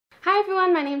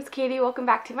everyone, my name is Katie. Welcome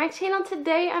back to my channel.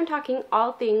 Today I'm talking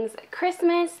all things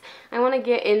Christmas. I want to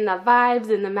get in the vibes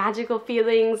and the magical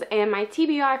feelings, and my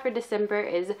TBR for December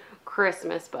is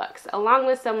Christmas books, along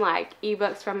with some like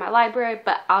ebooks from my library,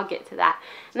 but I'll get to that.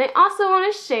 And I also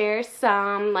want to share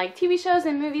some like TV shows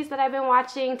and movies that I've been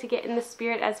watching to get in the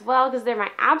spirit as well, because they're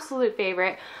my absolute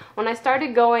favorite. When I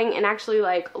started going and actually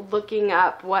like looking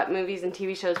up what movies and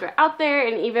TV shows were out there,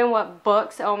 and even what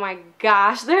books, oh my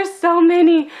gosh, there's so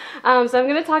many. So I'm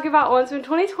going to talk about ones from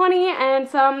 2020 and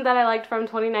some that I liked from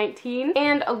 2019.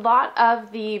 And a lot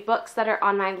of the books that are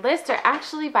on my list are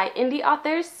actually by indie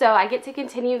authors, so I get to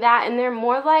continue that, and they're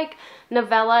more like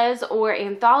novellas or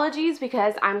anthologies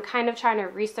because I'm kind of trying to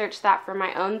research that for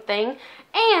my own thing.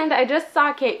 And I just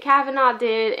saw Kate Kavanaugh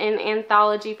did an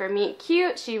anthology for Meet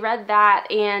Cute. She read that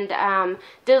and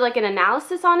did like an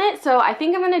analysis on it, so I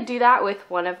think I'm going to do that with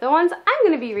one of the ones I'm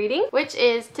going to be reading, which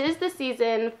is 'Tis the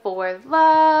Season for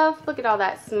Love. Look at all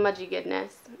that smudgy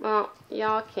goodness. Well,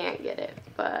 y'all can't get it,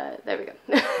 but there we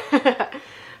go.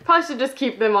 Probably should just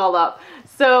keep them all up.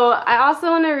 So I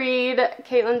also want to read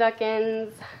Caitlin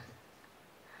Duncan's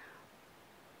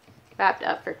Wrapped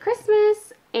Up for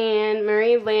Christmas and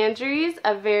Marie Landry's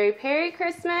A Very Merry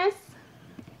Christmas.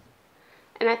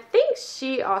 And I think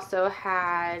she also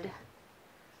had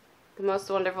The Most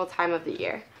Wonderful Time of the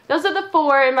Year. Those are the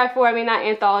four, and by four I mean that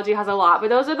anthology has a lot, but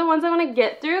those are the ones I want to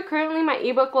get through. Currently my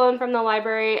ebook loan from the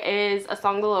library is A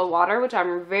Song Below Water, which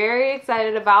I'm very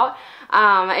excited about.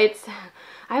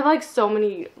 I have like so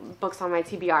many books on my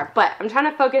TBR, but I'm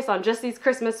trying to focus on just these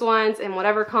Christmas ones and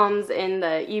whatever comes in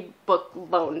the ebook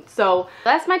loan. So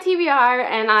that's my TBR,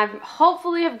 and I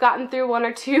hopefully have gotten through one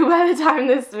or two by the time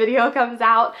this video comes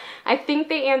out. I think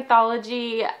the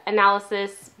anthology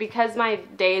analysis, because my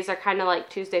days are kind of like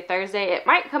Tuesday, Thursday, it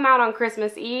might come out on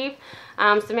Christmas Eve.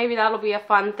 So maybe that'll be a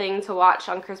fun thing to watch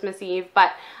on Christmas Eve.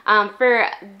 But for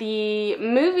the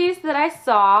movies that I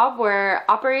saw were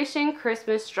Operation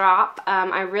Christmas Drop.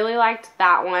 I really liked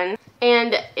that one.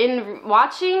 And in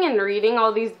watching and reading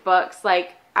all these books,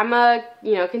 like I'm a,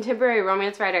 contemporary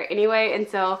romance writer anyway, and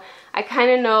so I kind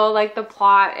of know like the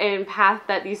plot and path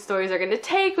that these stories are going to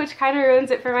take, which kind of ruins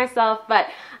it for myself, but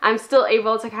I'm still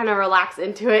able to kind of relax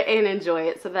into it and enjoy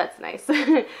it, so that's nice.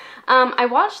 I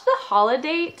watched The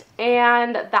Holiday,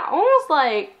 and that one was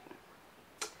like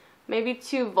maybe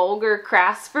too vulgar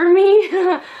crass for me.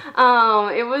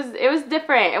 It was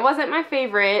different. It wasn't my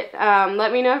favorite.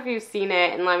 Let me know if you've seen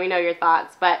it and let me know your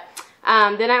thoughts. But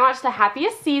then I watched The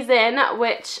Happiest Season,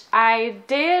 which I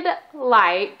did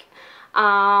like.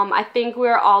 I think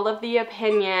we're all of the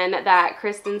opinion that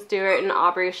Kristen Stewart and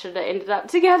Aubrey should have ended up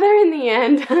together in the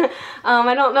end.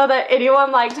 I don't know that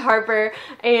anyone liked Harper,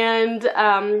 and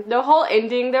the whole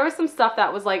ending, there was some stuff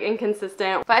that was like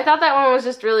inconsistent, but I thought that one was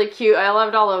just really cute. I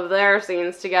loved all of their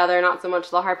scenes together, not so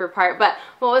much the Harper part. But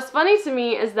what was funny to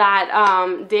me is that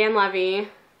Dan Levy,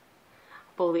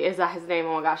 is that his name?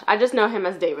 Oh my gosh, I just know him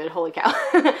as David, holy cow.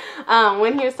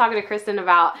 When he was talking to Kristen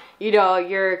about,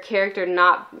 your character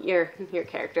not, your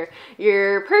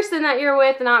person that you're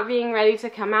with not being ready to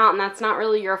come out, and that's not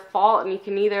really your fault, and you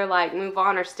can either like move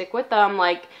on or stick with them,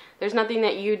 like there's nothing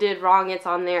that you did wrong, it's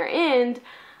on their end.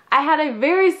 I had a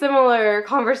very similar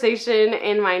conversation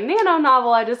in my Nano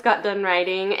novel I just got done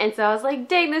writing, and so I was like,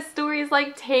 dang, this story is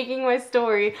like taking my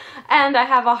story. And I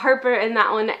have a Harper in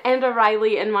that one and a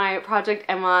Riley in my Project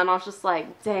Emma, and I was just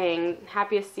like, dang,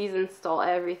 Happiest Season stole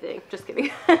everything. Just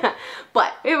kidding.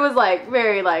 But it was like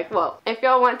very like, whoa. If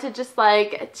y'all want to just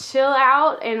like chill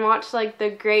out and watch like the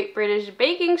Great British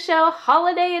Baking Show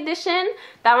Holiday Edition,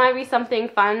 that might be something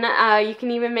fun. You can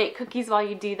even make cookies while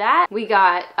you do that. We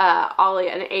got Ollie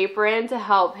an apron to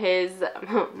help his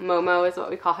Momo is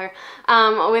what we call her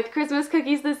with Christmas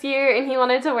cookies this year, and he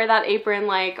wanted to wear that apron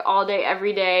like all day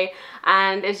every day,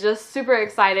 and is just super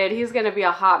excited. He's gonna be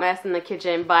a hot mess in the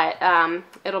kitchen, but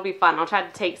it'll be fun. I'll try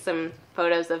to take some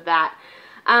photos of that.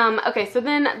 Okay, so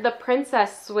then The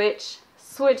Princess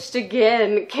Switched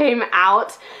Again came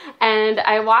out, and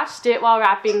I watched it while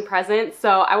wrapping presents,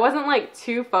 so I wasn't like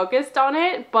too focused on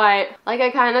it, but like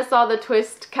I kind of saw the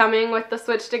twist coming with the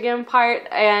Switched Again part,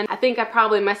 and I think I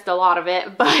probably missed a lot of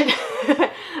it, but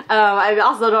I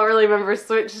also don't really remember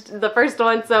the first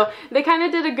one, so they kind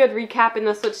of did a good recap in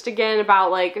the Switched Again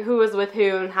about like who was with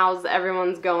who and how's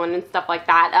everyone's going and stuff like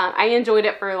that. I enjoyed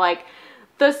it for like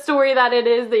the story that it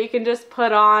is, that you can just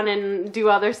put on and do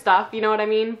other stuff, you know what I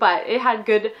mean? But it had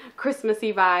good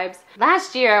Christmassy vibes.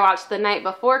 Last year I watched The Night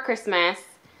Before Christmas,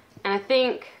 and I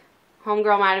think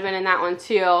Homegirl might have been in that one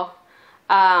too.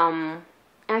 And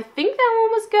I think that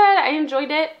one was good. I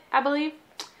enjoyed it, I believe.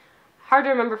 Hard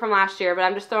to remember from last year, but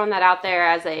I'm just throwing that out there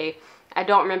as a I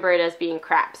don't remember it as being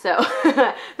crap, so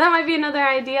that might be another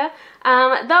idea.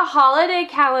 The holiday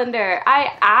calendar,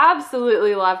 I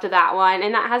absolutely loved that one,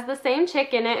 and that has the same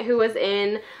chick in it who was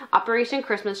in Operation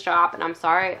Christmas Shop, and I'm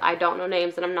sorry, I don't know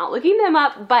names and I'm not looking them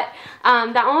up, but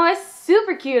that one was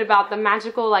super cute about the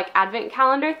magical like advent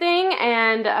calendar thing,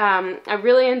 and I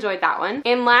really enjoyed that one.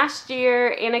 And last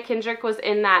year, Anna Kendrick was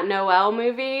in that Noel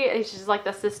movie, and she's like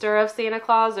the sister of Santa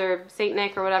Claus or Saint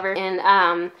Nick or whatever,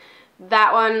 and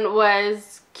that one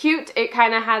was cute. It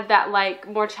kind of had that like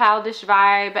more childish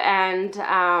vibe, and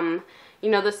you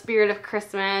know, the spirit of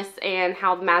Christmas and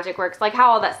how magic works, like how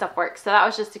all that stuff works. So that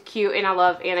was just cute, and I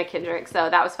love Anna Kendrick, so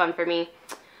that was fun for me.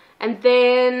 And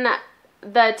then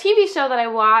the TV show that I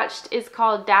watched is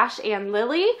called Dash and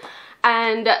Lily,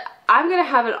 and I'm gonna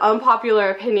have an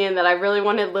unpopular opinion that I really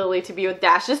wanted Lily to be with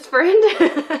Dash's friend.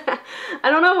 I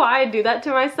don't know why I do that to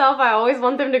myself. I always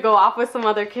want them to go off with some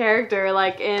other character,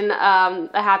 like in The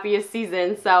Happiest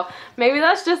Season. So maybe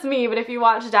that's just me, but if you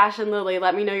watch Dash and Lily,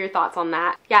 let me know your thoughts on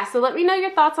that. Yeah, so let me know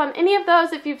your thoughts on any of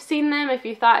those, if you've seen them, if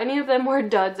you thought any of them were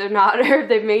duds or not, or if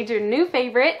they've made your new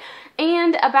favorite,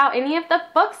 and about any of the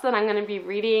books that I'm going to be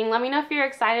reading. Let me know if you're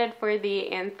excited for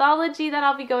the anthology that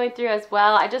I'll be going through as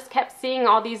well. I just kept seeing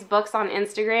all these books on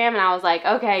Instagram, and I was like,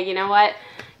 okay, you know what?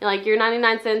 Like, you're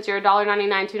 99 cents, you're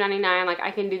 $1.99, $2.99, like,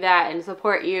 I can do that and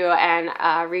support you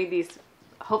and read these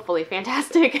hopefully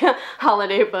fantastic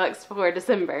holiday books for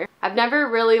December. I've never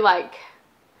really, like,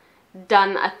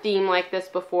 done a theme like this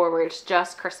before where it's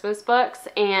just Christmas books,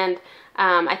 and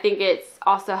I think it's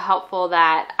also helpful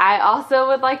that I also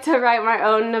would like to write my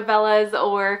own novellas,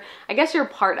 or I guess you're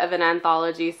part of an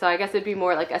anthology, so I guess it'd be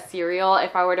more like a serial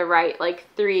if I were to write like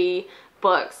 3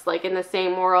 books like in the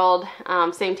same world,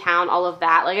 same town, all of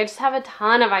that. Like, I just have a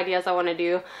ton of ideas I want to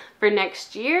do for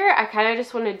next year. I kind of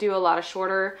just want to do a lot of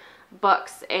shorter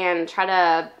books and try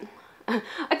to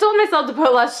I told myself to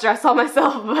put less stress on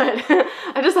myself, but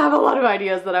I just have a lot of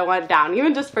ideas that I want down,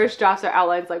 even just first drafts or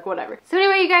outlines, like whatever. So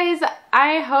anyway, you guys,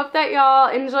 I hope that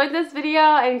y'all enjoyed this video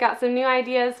and got some new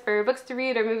ideas for books to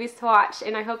read or movies to watch,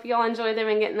 and I hope y'all enjoy them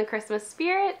and get in the Christmas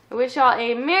spirit. I wish y'all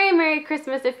a Merry, Merry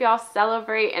Christmas if y'all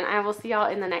celebrate, and I will see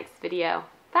y'all in the next video.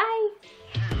 Bye!